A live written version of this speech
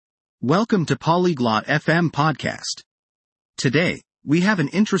Welcome to Polyglot FM podcast. Today, we have an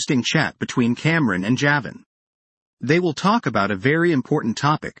interesting chat between Cameron and Javin. They will talk about a very important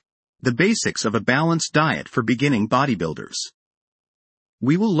topic, the basics of a balanced diet for beginning bodybuilders.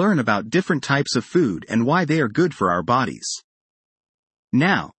 We will learn about different types of food and why they are good for our bodies.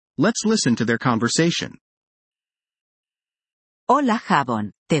 Now, let's listen to their conversation. Hola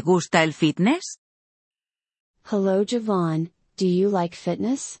Javon, ¿te gusta el fitness? Hello Javon, do you like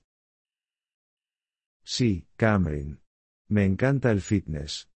fitness? Sí, Cameron. Me encanta el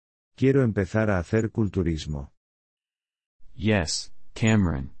fitness. Quiero empezar a hacer culturismo. Yes,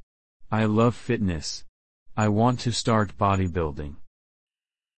 Cameron. I love fitness. I want to start bodybuilding.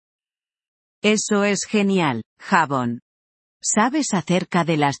 Eso es genial, Javon. ¿Sabes acerca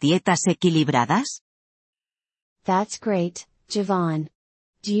de las dietas equilibradas? That's great, Javon.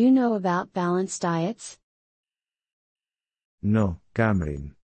 Do you know about balanced diets? No,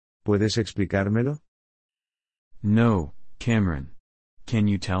 Cameron. ¿Puedes explicármelo? No, Cameron. Can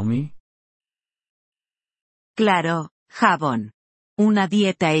you tell me? Claro, Javon. Una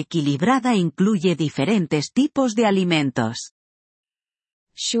dieta equilibrada incluye diferentes tipos de alimentos.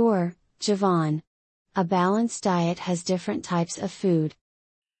 Sure, Javon. A balanced diet has different types of food.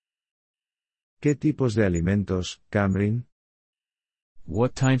 ¿Qué tipos de alimentos, Cameron?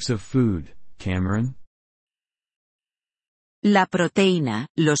 What types of food, Cameron? La proteína,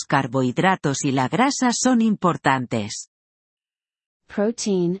 los carbohidratos y la grasa son importantes.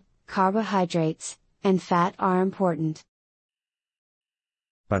 Protein, carbohydrates, and fat are important.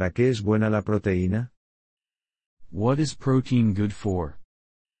 ¿Para qué es buena la proteína? What is protein good for?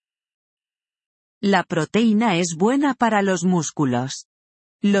 La proteína es buena para los músculos.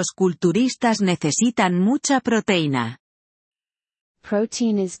 Los culturistas necesitan mucha proteína.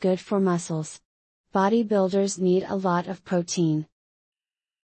 Protein is good for muscles. Bodybuilders need a lot of protein.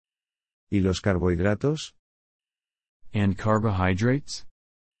 ¿Y los carbohidratos? And carbohydrates?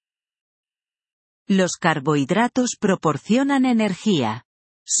 Los carbohidratos proporcionan energía.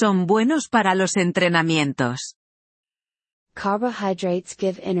 Son buenos para los entrenamientos. Carbohydrates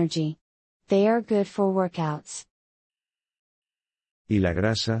give energy. They are good for workouts. ¿Y la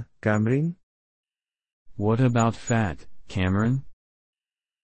grasa, Cameron? What about fat, Cameron?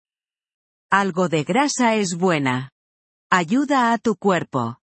 Algo de grasa es buena. Ayuda a tu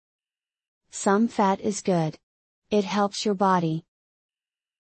cuerpo. Some fat is good. It helps your body.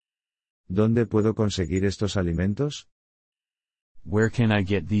 ¿Dónde puedo conseguir estos alimentos? Where can I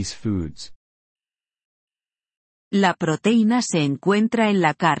get these foods? La proteína se encuentra en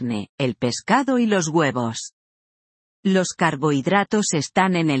la carne, el pescado y los huevos. Los carbohidratos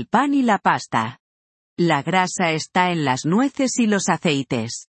están en el pan y la pasta. La grasa está en las nueces y los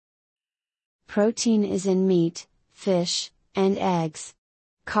aceites. Protein is in meat, fish, and eggs.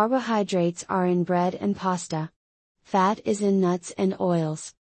 Carbohydrates are in bread and pasta. Fat is in nuts and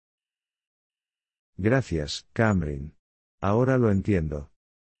oils. Gracias, Cameron. Ahora lo entiendo.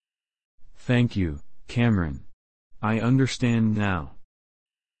 Thank you, Cameron. I understand now.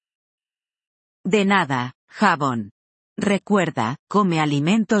 De nada, Javon. Recuerda, come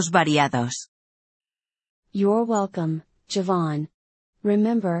alimentos variados. You're welcome, Javon.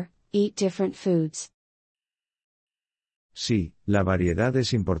 Remember, eat different foods. Sí, la variedad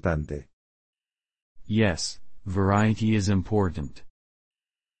es importante. Yes, variety is important.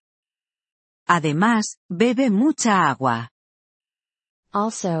 Además, bebe mucha agua.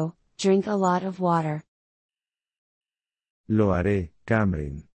 Also, drink a lot of water. Lo haré,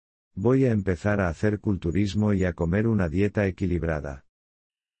 Cameron. Voy a empezar a hacer culturismo y a comer una dieta equilibrada.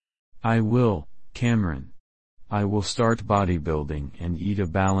 I will, Cameron. I will start bodybuilding and eat a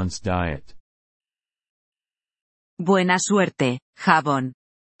balanced diet. Buena suerte, Javon.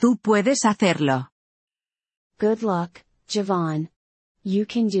 Tú puedes hacerlo. Good luck, Javon. You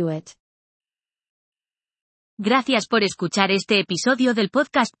can do it. Gracias por escuchar este episodio del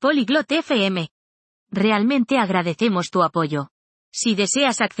podcast Polyglot FM. Realmente agradecemos tu apoyo. Si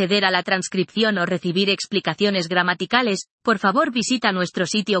deseas acceder a la transcripción o recibir explicaciones gramaticales, por favor visita nuestro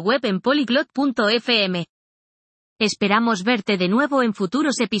sitio web en polyglot.fm. Esperamos verte de nuevo en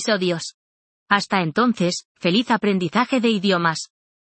futuros episodios. Hasta entonces, feliz aprendizaje de idiomas.